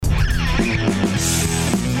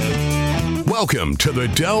Welcome to the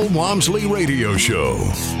Del Walmsley Radio Show.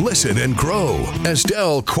 Listen and grow as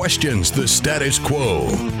Del questions the status quo,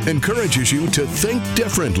 encourages you to think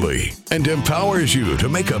differently, and empowers you to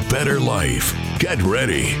make a better life. Get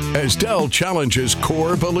ready as Del challenges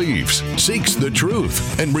core beliefs, seeks the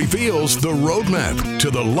truth, and reveals the roadmap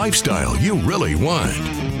to the lifestyle you really want.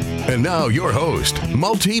 And now your host,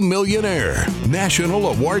 multi-millionaire, national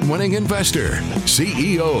award-winning investor,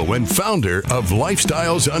 CEO and founder of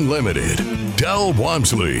Lifestyles Unlimited, Del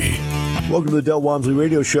Walmsley. Welcome to the Del Walmsley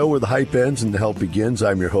Radio Show, where the hype ends and the help begins.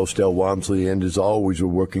 I'm your host, Del Walmsley, and as always, we're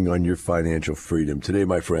working on your financial freedom. Today,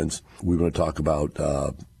 my friends, we're going to talk about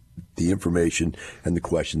the information and the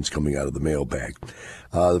questions coming out of the mailbag.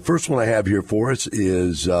 The first one I have here for us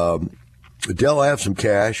is, Del, I have some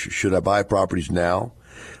cash. Should I buy properties now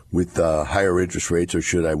with higher interest rates, or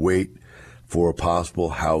should I wait for a possible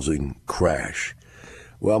housing crash?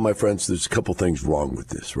 Well, my friends, there's a couple things wrong with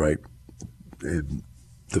this, right?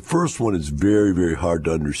 The first one is very, very hard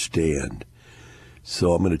to understand.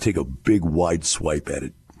 So I'm going to take a big, wide swipe at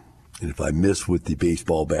it. And if I miss with the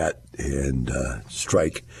baseball bat and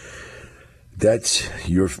strike, that's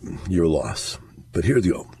your loss. But here we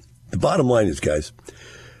go. The bottom line is, guys,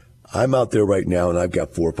 I'm out there right now, and I've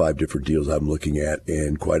got 4 or 5 different deals I'm looking at,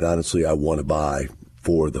 and quite honestly, I want to buy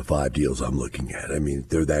 4 of the 5 deals I'm looking at. I mean,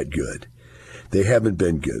 they're that good. They haven't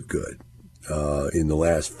been good. In the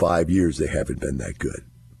last 5 years, they haven't been that good,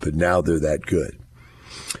 but now they're that good.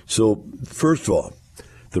 So, first of all,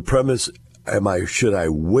 the premise: should I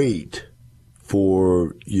wait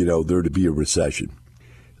for there to be a recession?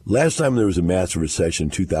 Last time there was a massive recession in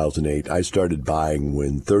 2008, I started buying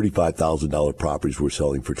when $35,000 properties were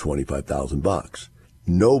selling for $25,000.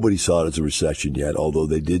 Nobody saw it as a recession yet, although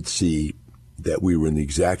they did see that we were in the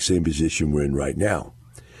exact same position we're in right now.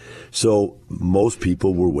 So most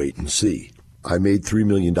people were wait and see. I made $3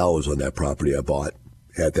 million on that property I bought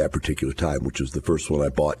at that particular time, which was the first one I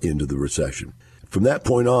bought into the recession. From that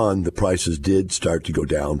point on, the prices did start to go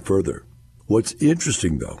down further. What's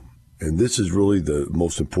interesting, though, and this is really the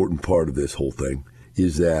most important part of this whole thing,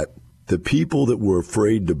 is that the people that were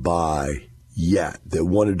afraid to buy yet, that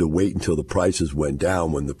wanted to wait until the prices went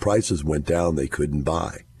down, when the prices went down, they couldn't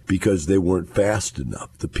buy because they weren't fast enough.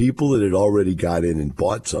 The people that had already got in and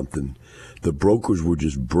bought something, the brokers were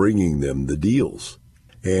just bringing them the deals.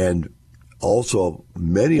 And also,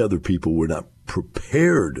 many other people were not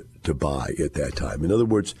prepared to buy at that time. In other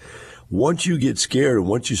words, once you get scared and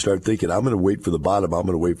once you start thinking, I'm going to wait for the bottom, I'm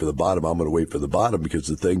going to wait for the bottom, I'm going to wait for the bottom, because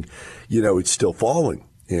the thing, it's still falling.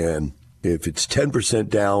 And if it's 10%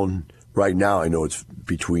 down right now, I know it's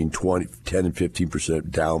between 10 and 15%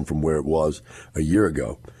 down from where it was a year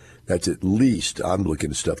ago. That's at least, I'm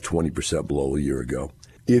looking at stuff 20% below a year ago.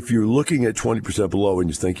 If you're looking at 20% below and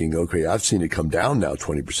you're thinking, okay, I've seen it come down now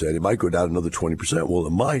 20%, it might go down another 20%. Well,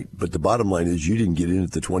 it might, but the bottom line is you didn't get in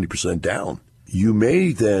at the 20% down. You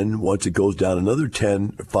may then, once it goes down another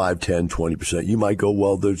 10, 5, 10, 20%, you might go,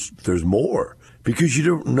 well, there's more, because you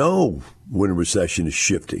don't know when a recession is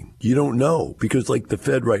shifting. You don't know, because like the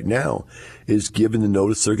Fed right now is giving the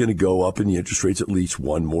notice they're going to go up in the interest rates at least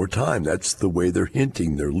one more time. That's the way they're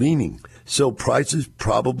hinting, they're leaning. So prices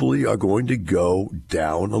probably are going to go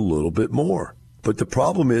down a little bit more. But the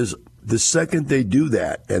problem is, the second they do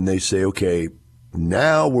that and they say, okay,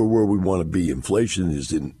 now we're where we want to be, inflation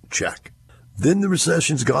is in check, then the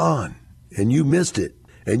recession's gone, and you missed it,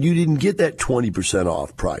 and you didn't get that 20%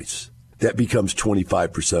 off price. That becomes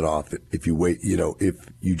 25% off if you wait, if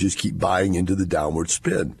you just keep buying into the downward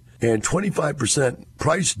spin. And 25%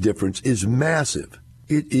 price difference is massive.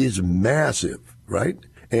 It is massive, right?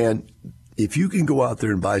 And if you can go out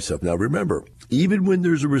there and buy stuff, now remember, even when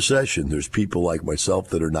there's a recession, there's people like myself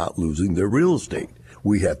that are not losing their real estate.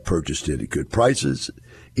 We have purchased it at good prices.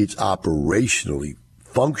 It's operationally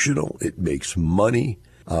functional, it makes money,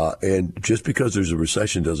 and just because there's a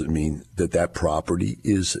recession doesn't mean that property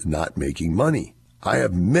is not making money. I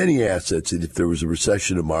have many assets that if there was a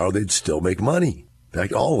recession tomorrow, they'd still make money. In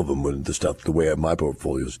fact, all of them wouldn't, the way my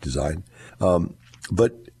portfolio is designed.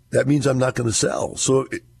 But that means I'm not going to sell. So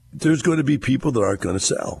there's going to be people that aren't going to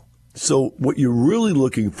sell. So what you're really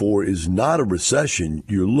looking for is not a recession.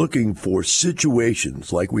 You're looking for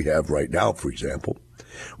situations like we have right now, for example,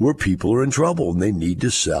 where people are in trouble and they need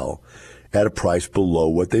to sell at a price below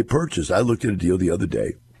what they purchased. I looked at a deal the other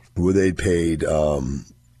day where they paid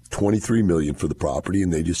 $23 million for the property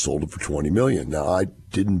and they just sold it for $20 million. Now, I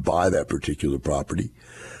didn't buy that particular property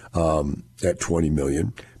at $20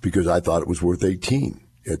 million because I thought it was worth $18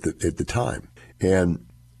 at the time. And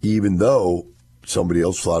even though somebody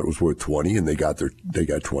else thought it was worth 20 and they got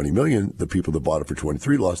 20 million. The people that bought it for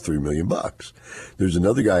 23 lost $3 million. There's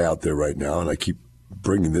another guy out there right now, and I keep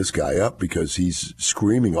bringing this guy up because he's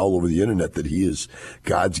screaming all over the internet that he is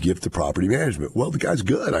God's gift to property management. Well, the guy's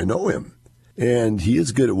good. I know him. And he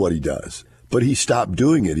is good at what he does. But he stopped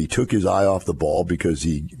doing it. He took his eye off the ball because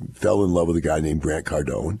he fell in love with a guy named Grant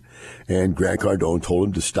Cardone. And Grant Cardone told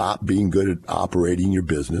him to stop being good at operating your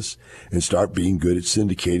business and start being good at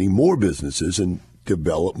syndicating more businesses and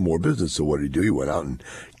develop more business. So what did he do? He went out and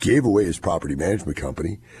gave away his property management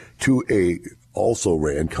company to a also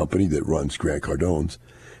ran company that runs Grant Cardone's.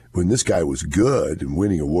 When this guy was good and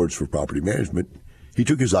winning awards for property management, he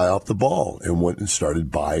took his eye off the ball and went and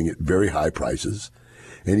started buying at very high prices.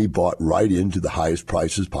 And he bought right into the highest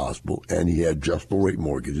prices possible, and he had adjustable rate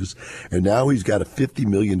mortgages. And now he's got a $50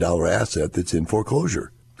 million asset that's in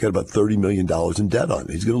foreclosure. He's got about $30 million in debt on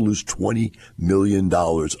it. He's going to lose $20 million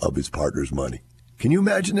of his partner's money. Can you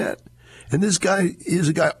imagine that? And this guy is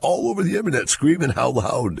a guy all over the internet screaming how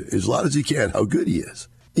loud, as loud as he can, how good he is.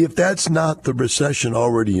 If that's not the recession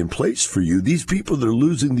already in place for you, these people that are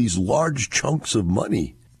losing these large chunks of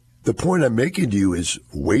money, the point I'm making to you is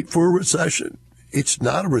wait for a recession. It's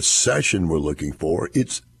not a recession we're looking for.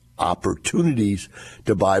 It's opportunities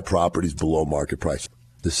to buy properties below market price.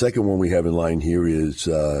 The second one we have in line here is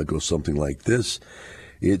goes something like this.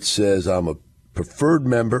 It says, I'm a preferred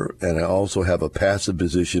member, and I also have a passive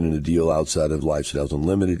position in a deal outside of Lifestyles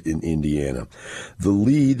Unlimited in Indiana. The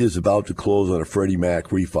lead is about to close on a Freddie Mac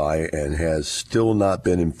refi and has still not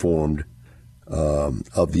been informed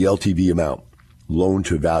of the LTV amount. Loan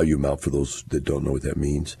to value amount, for those that don't know what that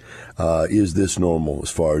means. Is this normal as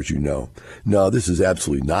far as you know? No, this is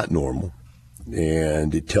absolutely not normal.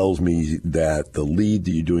 And it tells me that the lead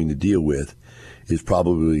that you're doing the deal with is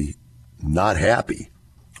probably not happy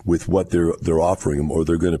with what they're offering him, or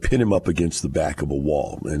they're going to pin him up against the back of a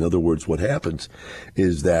wall. In other words, what happens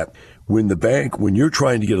is that when you're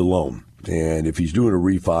trying to get a loan, and if he's doing a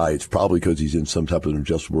refi, it's probably because he's in some type of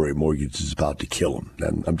adjustable rate mortgage that's about to kill him.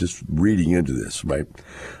 And I'm just reading into this, right?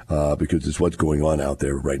 Because it's what's going on out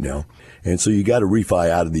there right now. And so you got to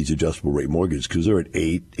refi out of these adjustable rate mortgages because they're at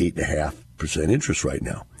 8.5% interest right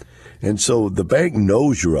now. And so the bank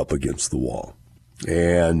knows you're up against the wall.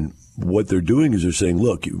 And what they're doing is they're saying,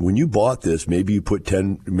 look, when you bought this, maybe you put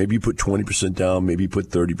 20% down, maybe you put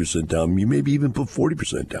 30% down, you maybe even put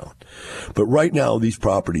 40% down. But right now, these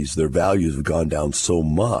properties, their values have gone down so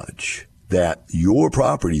much that your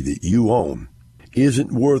property that you own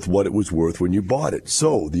isn't worth what it was worth when you bought it.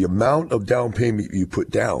 So the amount of down payment you put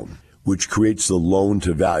down, which creates the loan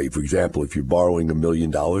to value. For example, if you're borrowing $1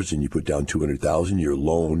 million and you put down $200,000, your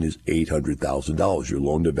loan is $800,000. Your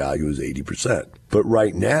loan to value is 80%. But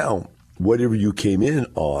right now, whatever you came in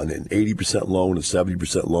on, an 80% loan, a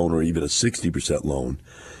 70% loan, or even a 60% loan,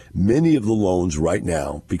 many of the loans right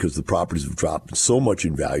now, because the properties have dropped so much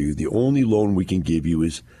in value, the only loan we can give you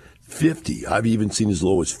is 50. I've even seen as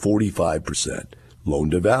low as 45% loan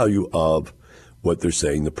to value of what they're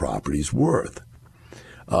saying the property's worth.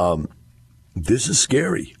 This is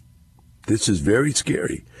scary. This is very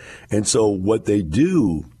scary. And so what they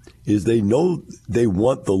do is they know they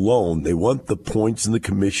want the loan. They want the points and the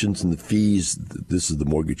commissions and the fees. This is the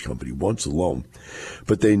mortgage company wants the loan.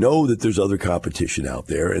 But they know that there's other competition out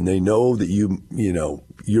there, and they know that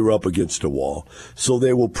you're up against a wall. So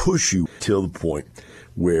they will push you till the point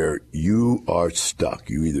where you are stuck.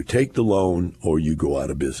 You either take the loan or you go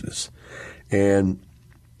out of business. And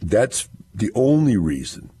that's the only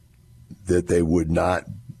reason that they would not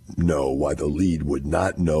know, why the lead would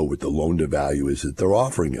not know what the loan to value is that they're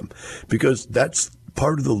offering him, because that's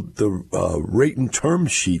part of the rate and term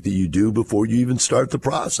sheet that you do before you even start the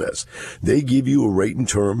process. They give you a rate and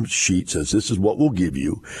term sheet, says this is what we'll give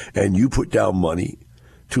you, and you put down money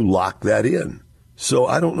to lock that in. So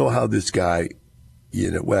I don't know how this guy,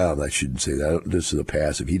 well, I shouldn't say that. This is a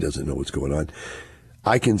passive. He doesn't know what's going on.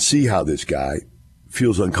 I can see how this guy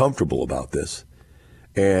feels uncomfortable about this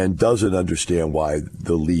and doesn't understand why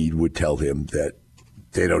the lead would tell him that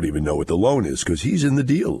they don't even know what the loan is, because he's in the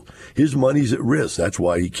deal. His money's at risk. That's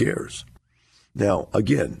why he cares. Now,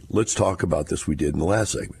 again, let's talk about this we did in the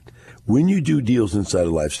last segment. When you do deals inside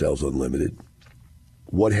of Lifestyles Unlimited,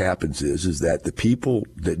 what happens is that the people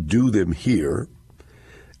that do them here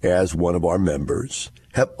as one of our members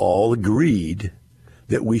have all agreed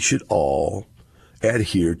that we should all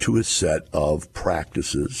adhere to a set of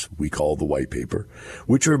practices we call the white paper,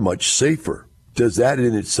 which are much safer. Does that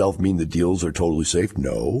in itself mean the deals are totally safe?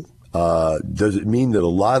 No. Does it mean that a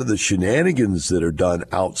lot of the shenanigans that are done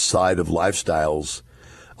outside of Lifestyles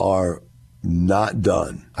are not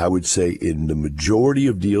done. I would say in the majority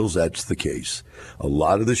of deals, that's the case. A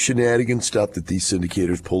lot of the shenanigan stuff that these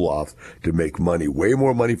syndicators pull off to make money, way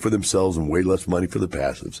more money for themselves and way less money for the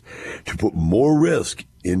passives, to put more risk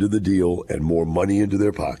into the deal and more money into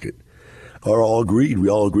their pocket, are all agreed. We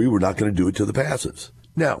all agree we're not going to do it to the passives.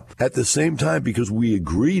 Now, at the same time, because we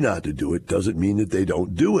agree not to do it, doesn't mean that they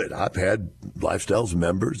don't do it. I've had Lifestyles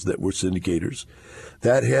members that were syndicators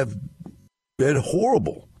that have been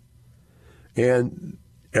horrible. And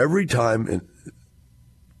every time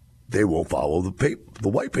they won't follow the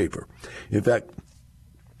white paper. In fact,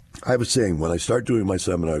 I was saying when I start doing my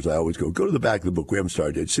seminars, I always go to the back of the book. We haven't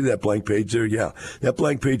started yet. See that blank page there? Yeah. That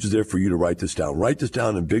blank page is there for you to write this down. Write this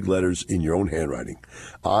down in big letters in your own handwriting.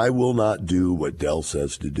 I will not do what Del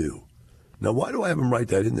says to do. Now, why do I have him write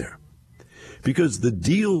that in there? Because the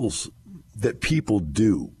deals that people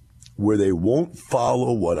do where they won't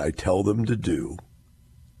follow what I tell them to do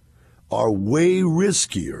are way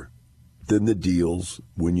riskier than the deals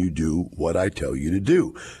when you do what I tell you to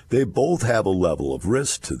do. They both have a level of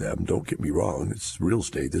risk to them. Don't get me wrong. It's real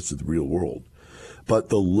estate. This is the real world. But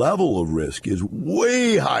the level of risk is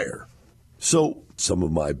way higher. So some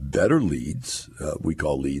of my better leads, we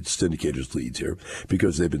call leads, syndicators leads here,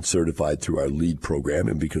 because they've been certified through our lead program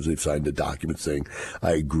and because they've signed a document saying,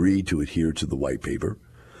 I agree to adhere to the white paper.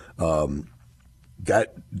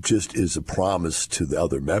 That just is a promise to the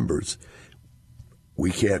other members.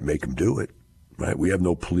 We can't make them do it, right? We have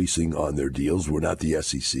no policing on their deals. We're not the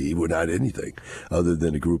SEC. We're not anything other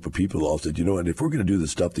than a group of people who all said, you know what, if we're going to do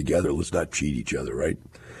this stuff together, let's not cheat each other, right?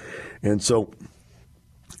 And so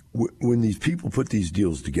when these people put these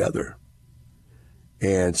deals together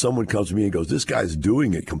and someone comes to me and goes, this guy's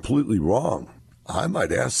doing it completely wrong, I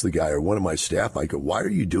might ask the guy or one of my staff, I go, why are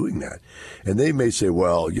you doing that? And they may say,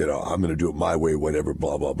 well, I'm going to do it my way, whatever,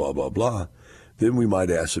 blah, blah, blah, blah, blah. Then we might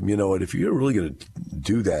ask them, you know what, if you're really going to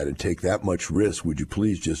do that and take that much risk, would you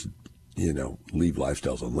please just, leave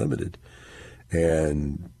Lifestyles Unlimited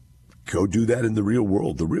and go do that in the real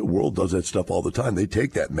world? The real world does that stuff all the time. They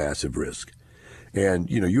take that massive risk. And,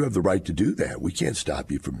 you have the right to do that. We can't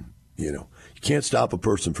stop you from, you can't stop a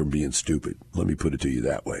person from being stupid. Let me put it to you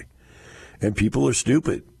that way. And people are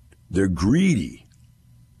stupid. They're greedy.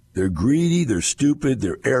 They're stupid,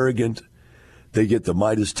 they're arrogant. They get the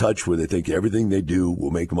Midas touch where they think everything they do will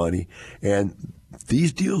make money. And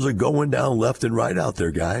these deals are going down left and right out there,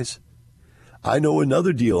 guys. I know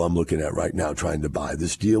another deal I'm looking at right now trying to buy.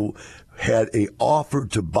 This deal had an offer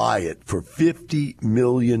to buy it for $50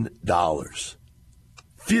 million.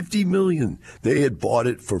 $50 million. They had bought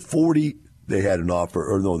it for 40. They had an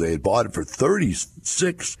offer, they had bought it for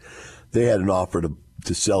 36. They had an offer to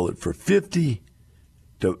sell it for 50,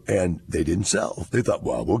 and they didn't sell. They thought,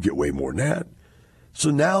 well, we'll get way more than that. So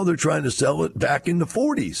now they're trying to sell it back in the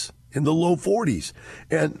 40s, in the low 40s.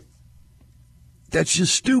 And that's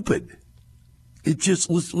just stupid. It just,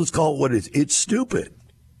 let's call it what it is. It's stupid,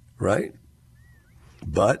 right?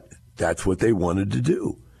 But that's what they wanted to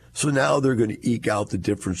do. So now they're going to eke out the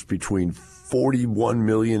difference between 41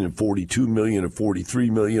 million and 42 million or 43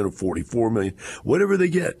 million or 44 million. Whatever they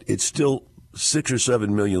get, it's still 6 or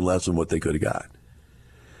 7 million less than what they could have got.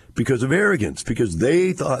 Because of arrogance, because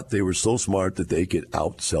they thought they were so smart that they could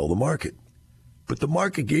outsell the market. But the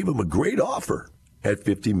market gave them a great offer at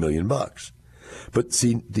 $50 million. But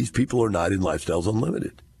see, these people are not in Lifestyles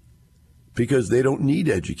Unlimited because they don't need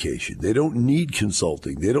education. They don't need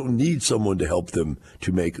consulting. They don't need someone to help them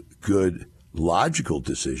to make good, logical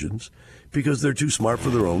decisions because they're too smart for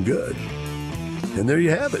their own good. And there you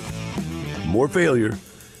have it. More failure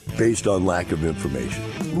based on lack of information.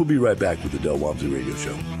 We'll be right back with the Del Walmsley Radio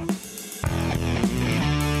Show.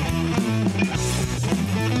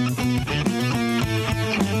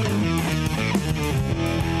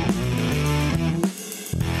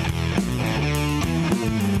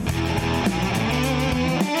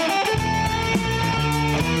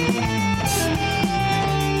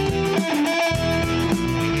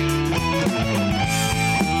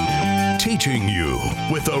 Teaching you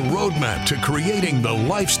with a roadmap to creating the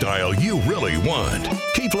lifestyle you really want.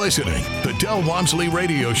 Keep listening. The Del Walmsley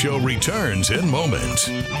Radio Show returns in moments.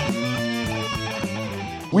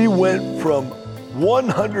 We went from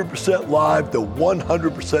 100% live to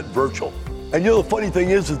 100% virtual. And the funny thing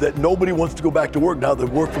is that nobody wants to go back to work now that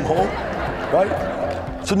they work from home, right?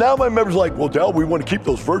 So now my members are like, well, Del, we want to keep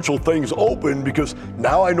those virtual things open because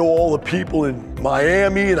now I know all the people in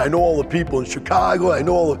Miami and I know all the people in Chicago. I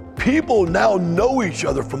know all the people now know each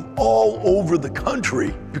other from all over the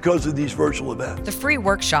country because of these virtual events. The free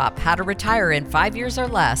workshop, How to Retire in 5 Years or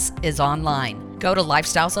Less, is online. Go to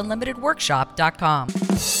lifestylesunlimitedworkshop.com.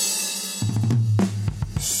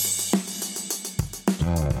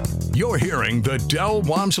 You're hearing the Del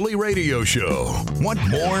Walmsley Radio Show. Want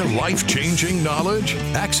more life-changing knowledge?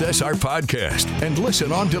 Access our podcast and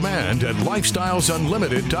listen on demand at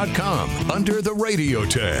lifestylesunlimited.com under the radio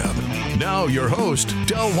tab. Now your host,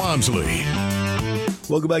 Del Walmsley.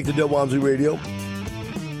 Welcome back to Del Walmsley Radio.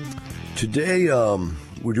 Today,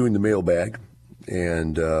 we're doing the mailbag,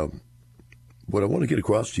 and what I want to get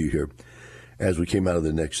across to you here, as we came out of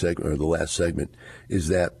the next segment or the last segment, is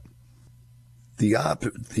that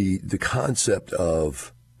the concept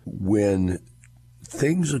of when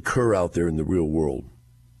things occur out there in the real world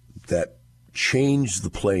that change the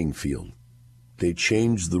playing field, they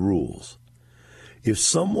change the rules. If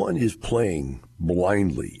someone is playing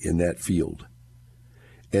blindly in that field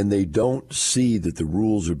and they don't see that the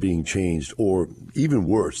rules are being changed, or even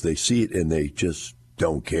worse, they see it and they just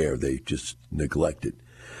don't care, they just neglect it,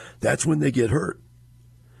 that's when they get hurt.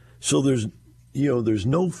 So there's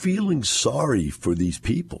no feeling sorry for these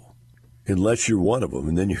people unless you're one of them,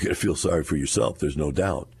 and then you're going to feel sorry for yourself, there's no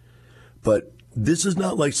doubt. But this is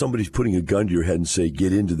not like somebody's putting a gun to your head and say,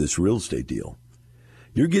 get into this real estate deal.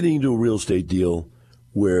 You're getting into a real estate deal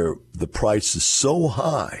where the price is so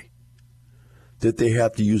high that they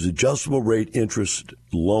have to use adjustable rate interest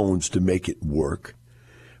loans to make it work,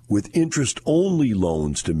 with interest-only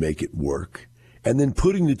loans to make it work, and then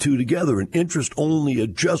putting the two together, an interest-only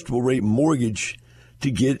adjustable rate mortgage to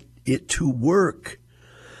get it to work.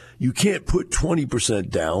 You can't put 20%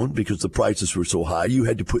 down because the prices were so high. You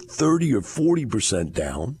had to put 30 or 40%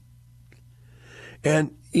 down.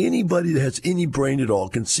 And anybody that has any brain at all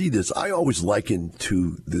can see this. I always liken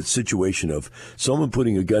to the situation of someone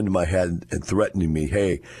putting a gun to my head and threatening me,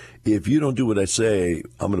 hey, if you don't do what I say,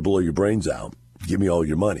 I'm going to blow your brains out. Give me all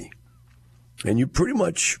your money. And you pretty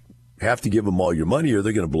much have to give them all your money or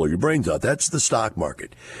they're going to blow your brains out. That's the stock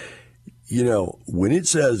market. You know, when it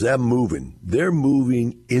says I'm moving, they're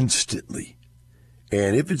moving instantly.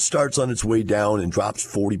 And if it starts on its way down and drops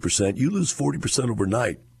 40%, you lose 40%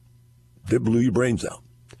 overnight. They blew your brains out.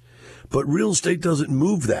 But real estate doesn't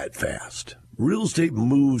move that fast. Real estate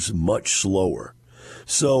moves much slower.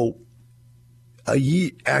 So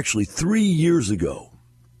actually 3 years ago,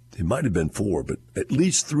 it might have been 4, but at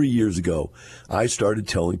least 3 years ago, I started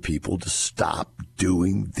telling people to stop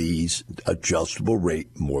doing these adjustable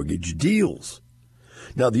rate mortgage deals.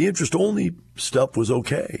 Now, the interest-only stuff was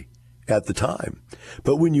okay at the time.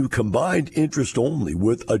 But when you combined interest-only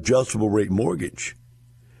with adjustable rate mortgage,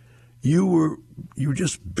 you were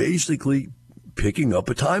just basically picking up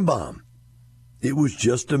a time bomb. It was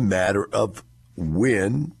just a matter of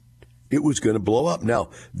when it was going to blow up. Now,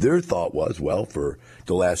 their thought was, well, for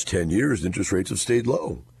the last 10 years, interest rates have stayed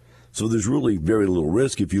low. So there's really very little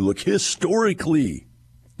risk. If you look historically,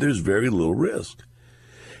 there's very little risk.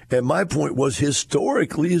 And my point was,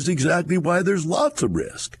 historically is exactly why there's lots of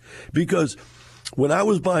risk. Because when I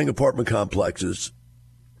was buying apartment complexes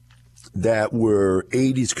that were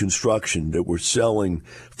 80s construction that were selling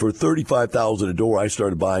for $35,000 a door, I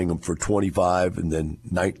started buying them for $25,000 and then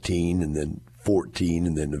 $19,000 and then $14,000,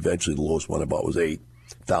 and then eventually the lowest one I bought was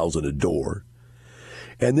 $8,000 a door.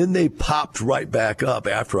 And then they popped right back up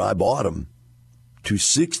after I bought them to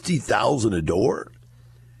 $60,000 a door.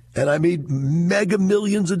 And I made mega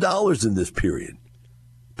millions of dollars in this period.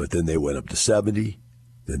 But then they went up to 70,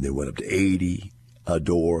 then they went up to 80 a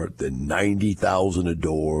door, then 90,000 a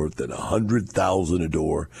door, then 100,000 a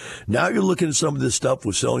door. Now you're looking at some of this stuff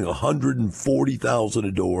was selling 140,000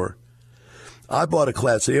 a door. I bought a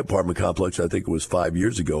Class A apartment complex, I think it was 5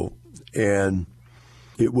 years ago, and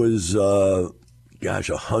it was,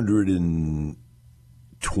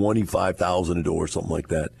 $125,000 a door, something like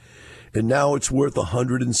that. And now it's worth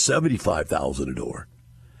 $175,000 a door.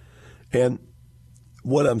 And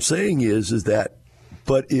what I'm saying is that,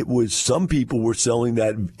 but it was, some people were selling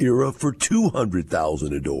that era for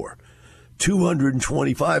 $200,000 a door,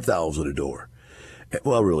 $225,000 a door.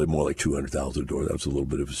 Well, really more like $200,000 a door. That was a little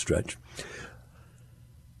bit of a stretch.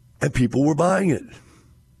 And people were buying it.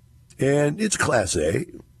 And it's Class A.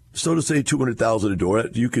 So to say $200,000 a door,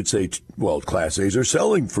 you could say, well, Class A's are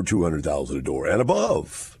selling for $200,000 a door and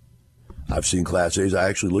above. I've seen Class A's. I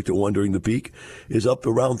actually looked at one during the peak, is up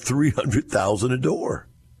around $300,000 a door.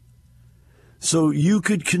 So you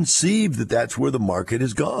could conceive that that's where the market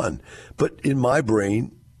has gone. But in my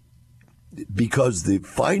brain, because the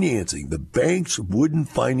financing, the banks wouldn't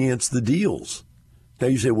finance the deals. Now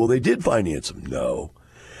you say, well, they did finance them. No.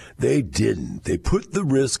 They didn't. They put the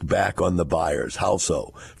risk back on the buyers. How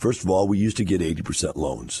so? First of all, we used to get 80%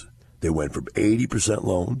 loans. They went from 80%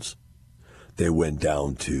 loans. They went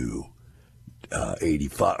down to they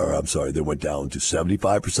went down to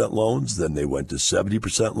 75% loans. Then they went to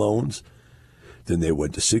 70% loans. Then they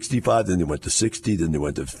went to 65, then they went to 60, then they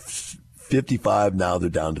went to 55. Now they're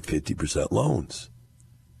down to 50% loans.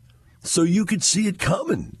 So you could see it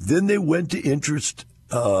coming. Then they went to interest.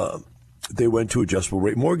 They went to adjustable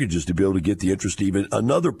rate mortgages to be able to get the interest even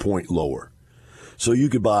another point lower. So you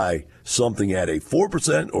could buy something at a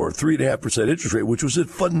 4% or 3.5% interest rate, which was a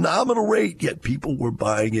phenomenal rate, yet people were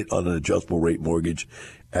buying it on an adjustable rate mortgage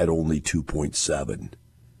at only 2.7.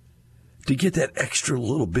 To get that extra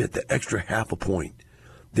little bit, that extra half a point,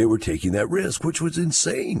 they were taking that risk, which was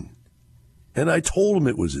insane. And I told them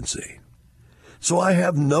it was insane. So I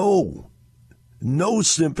have no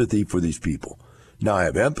sympathy for these people. Now I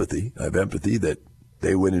have empathy. I have empathy that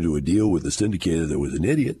they went into a deal with a syndicator that was an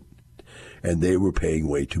idiot, and they were paying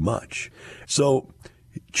way too much. So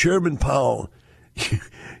Chairman Powell,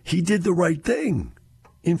 he did the right thing.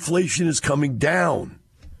 Inflation is coming down.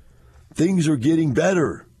 Things are getting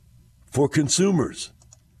better for consumers.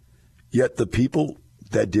 Yet the people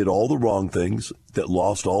that did all the wrong things, that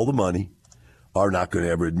lost all the money, are not going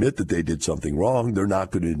to ever admit that they did something wrong. They're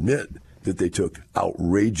not going to admit that they took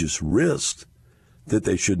outrageous risks that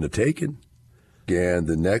they shouldn't have taken. And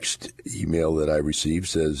the next email that I received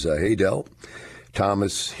says, hey, Del,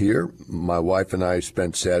 Thomas here. My wife and I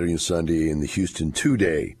spent Saturday and Sunday in the Houston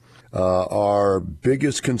 2-day. Our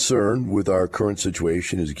biggest concern with our current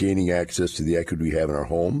situation is gaining access to the equity we have in our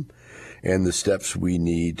home and the steps we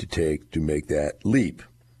need to take to make that leap.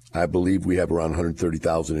 I believe we have around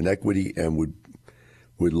 $130,000 in equity and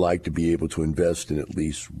would like to be able to invest in at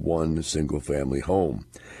least one single-family home.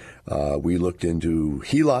 We looked into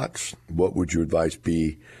HELOCs. What would your advice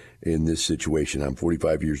be in this situation? I'm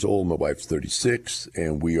 45 years old. My wife's 36,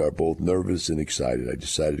 and we are both nervous and excited. I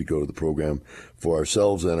decided to go to the program for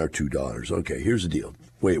ourselves and our 2 daughters. Okay, here's the deal.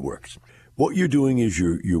 The way it works. What you're doing is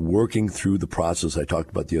you're working through the process I talked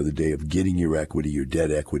about the other day of getting your equity, your debt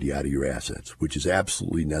equity out of your assets, which is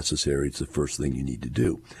absolutely necessary. It's the first thing you need to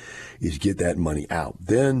do, is get that money out.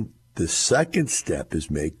 Then the second step is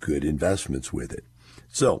make good investments with it.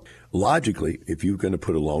 So logically, if you're going to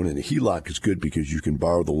put a loan in, a HELOC is good because you can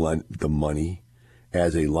borrow the money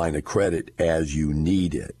as a line of credit as you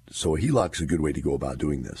need it. So a HELOC is a good way to go about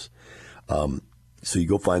doing this. So you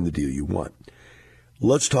go find the deal you want.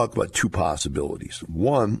 Let's talk about two possibilities.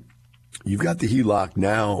 One, you've got the HELOC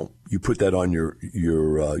now. You put that on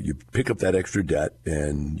you pick up that extra debt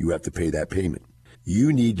and you have to pay that payment.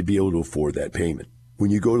 You need to be able to afford that payment. When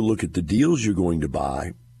you go to look at the deals you're going to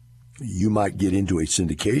buy, you might get into a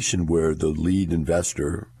syndication where the lead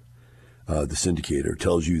investor, the syndicator,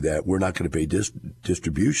 tells you that we're not going to pay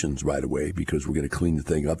distributions right away because we're going to clean the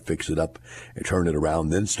thing up, fix it up, and turn it around,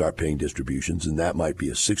 then start paying distributions. And that might be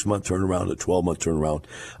a 6-month turnaround, a 12-month turnaround.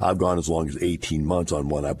 I've gone as long as 18 months on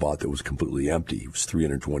one I bought that was completely empty. It was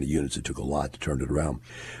 320 units. It took a lot to turn it around.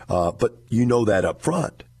 But you know that up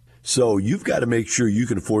front. So you've got to make sure you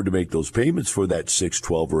can afford to make those payments for that 6,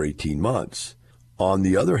 12, or 18 months. On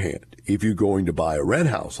the other hand, if you're going to buy a rent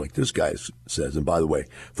house, like this guy says, and by the way,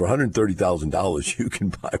 for $130,000, you can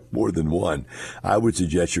buy more than one. I would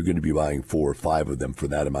suggest you're going to be buying 4 or 5 of them for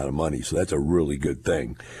that amount of money. So that's a really good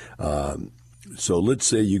thing. So let's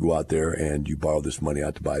say you go out there and you borrow this money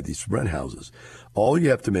out to buy these rent houses. All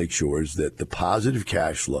you have to make sure is that the positive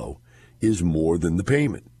cash flow is more than the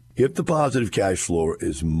payment. If the positive cash flow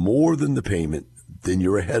is more than the payment, then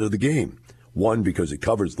you're ahead of the game. 1, because it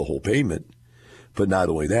covers the whole payment. But not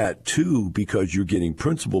only that, 2, because you're getting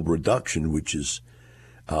principal reduction, which is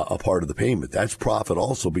a part of the payment. That's profit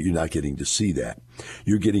also, but you're not getting to see that.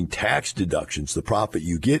 You're getting tax deductions. The profit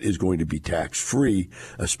you get is going to be tax-free,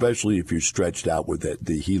 especially if you're stretched out with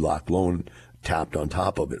the HELOC loan tapped on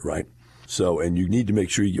top of it, right? So, and you need to make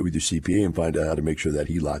sure you get with your CPA and find out how to make sure that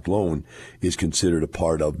HELOC loan is considered a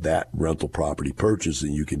part of that rental property purchase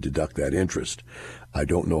and you can deduct that interest. I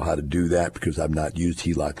don't know how to do that because I've not used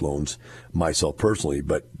HELOC loans myself personally,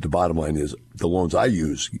 but the bottom line is the loans I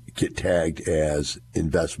use get tagged as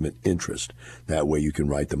investment interest. That way you can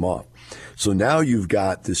write them off. So now you've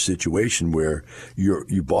got this situation where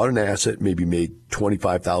you bought an asset, maybe made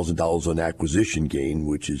 $25,000 on acquisition gain,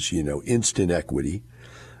 which is, instant equity.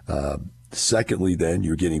 Secondly, then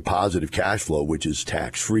you're getting positive cash flow, which is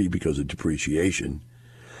tax-free because of depreciation.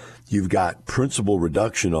 You've got principal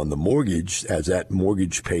reduction on the mortgage as that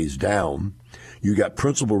mortgage pays down. You got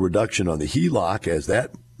principal reduction on the HELOC as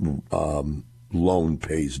that loan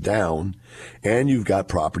pays down. And you've got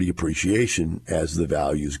property appreciation as the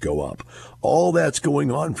values go up. All that's going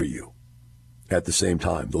on for you at the same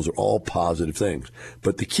time. Those are all positive things.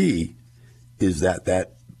 But the key is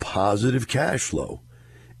that positive cash flow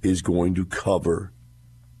is going to cover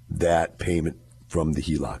that payment from the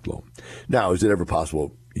HELOC loan. Now, is it ever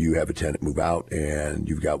possible you have a tenant move out and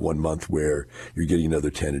you've got 1 month where you're getting another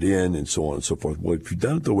tenant in and so on and so forth. Well, if you've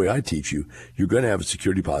done it the way I teach you, you're going to have a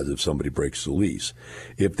security deposit if somebody breaks the lease.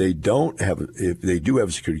 If they do have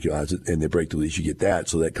a security deposit and they break the lease, you get that.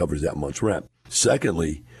 So that covers that month's rent.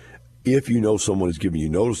 Secondly, if you know someone is giving you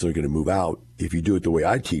notice they're going to move out, if you do it the way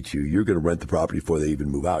I teach you, you're going to rent the property before they even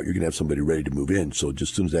move out. You're going to have somebody ready to move in. So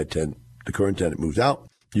just as soon as the current tenant moves out,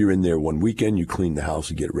 you're in there one weekend, you clean the house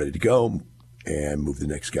and get it ready to go, and move the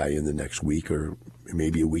next guy in the next week or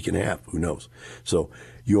maybe a week and a half. Who knows? So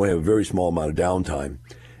you only have a very small amount of downtime.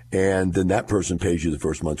 And then that person pays you the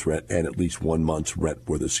first month's rent and at least 1 month's rent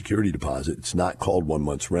for the security deposit. It's not called 1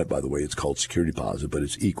 month's rent, by the way. It's called security deposit, but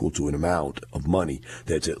it's equal to an amount of money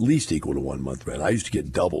that's at least equal to 1 month rent. I used to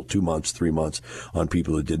get double, 2 months, 3 months on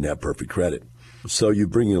people that didn't have perfect credit. So you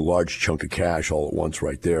bring in a large chunk of cash all at once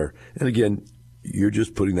right there. And again, you're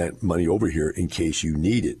just putting that money over here in case you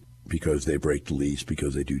need it, because they break the lease,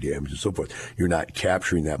 because they do damage and so forth. You're not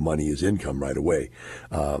capturing that money as income right away.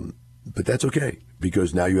 But that's okay,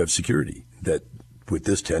 because now you have security that with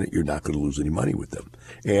this tenant, you're not going to lose any money with them.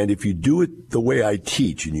 And if you do it the way I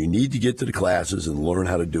teach, and you need to get to the classes and learn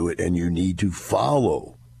how to do it, and you need to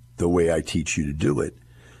follow the way I teach you to do it,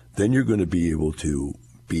 then you're going to be able to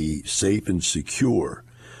be safe and secure,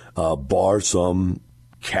 bar some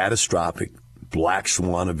catastrophic black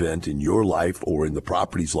swan event in your life or in the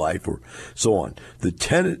property's life or so on. The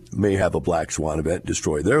tenant may have a black swan event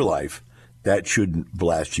destroy their life. That shouldn't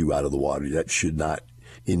blast you out of the water. That should not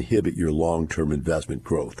inhibit your long-term investment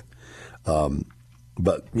growth.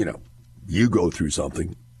 But, you go through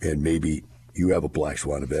something and maybe you have a black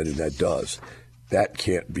swan event, and that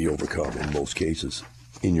can't be overcome in most cases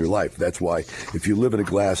in your life. That's why if you live in a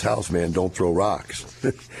glass house, man, don't throw rocks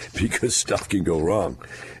because stuff can go wrong.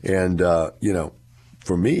 And,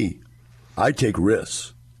 for me, I take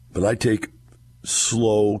risks, but I take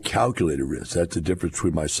slow, calculated risks. That's the difference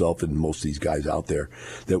between myself and most of these guys out there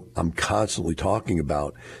that I'm constantly talking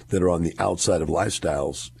about that are on the outside of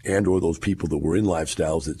lifestyles and or those people that were in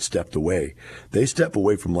lifestyles that stepped away. They step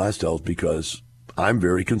away from lifestyles because I'm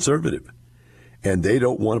very conservative. And they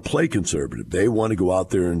don't want to play conservative. They want to go out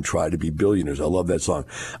there and try to be billionaires. I love that song.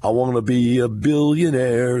 I want to be a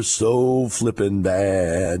billionaire so flippin'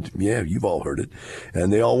 bad. Yeah, you've all heard it.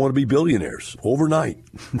 And they all want to be billionaires overnight.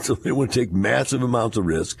 So they want to take massive amounts of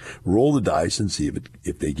risk, roll the dice, and see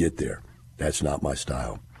if they get there. That's not my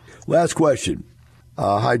style. Last question.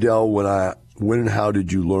 Hi, Del. When and how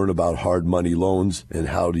did you learn about hard money loans and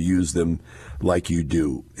how to use them like you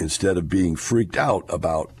do instead of being freaked out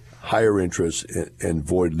about higher interest and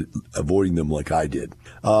avoiding them like I did?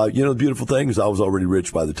 The beautiful thing is I was already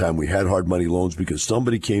rich by the time we had hard money loans because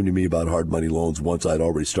somebody came to me about hard money loans. Once I'd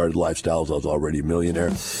already started Lifestyles, I was already a millionaire,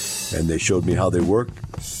 and they showed me how they worked.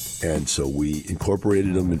 And so we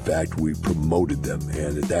incorporated them. In fact, we promoted them.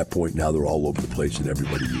 And at that point, now they're all over the place and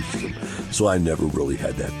everybody uses them. So I never really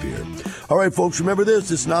had that fear. All right, folks, remember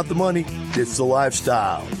this. It's not the money. It's the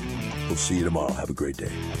lifestyle. We'll see you tomorrow. Have a great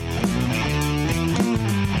day.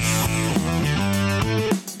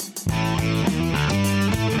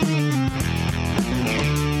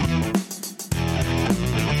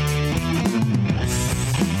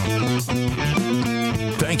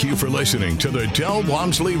 Thank you for listening to the Del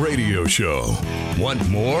Walmsley Radio Show. Want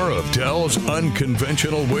more of Del's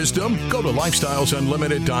unconventional wisdom? Go to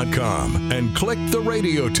lifestylesunlimited.com and click the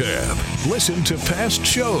radio tab. Listen to past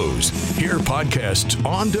shows, hear podcasts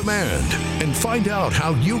on demand, and find out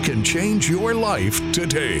how you can change your life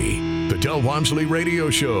today. The Del Walmsley Radio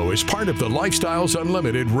Show is part of the Lifestyles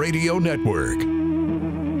Unlimited Radio Network.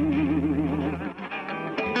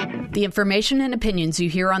 The information and opinions you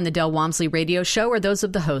hear on the Del Walmsley Radio Show are those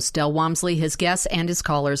of the host, Del Walmsley, his guests, and his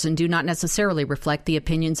callers, and do not necessarily reflect the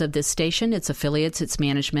opinions of this station, its affiliates, its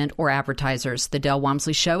management, or advertisers. The Del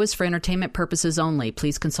Walmsley Show is for entertainment purposes only.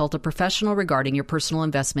 Please consult a professional regarding your personal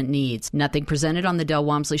investment needs. Nothing presented on the Del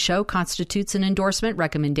Walmsley Show constitutes an endorsement,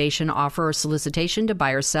 recommendation, offer, or solicitation to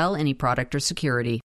buy or sell any product or security.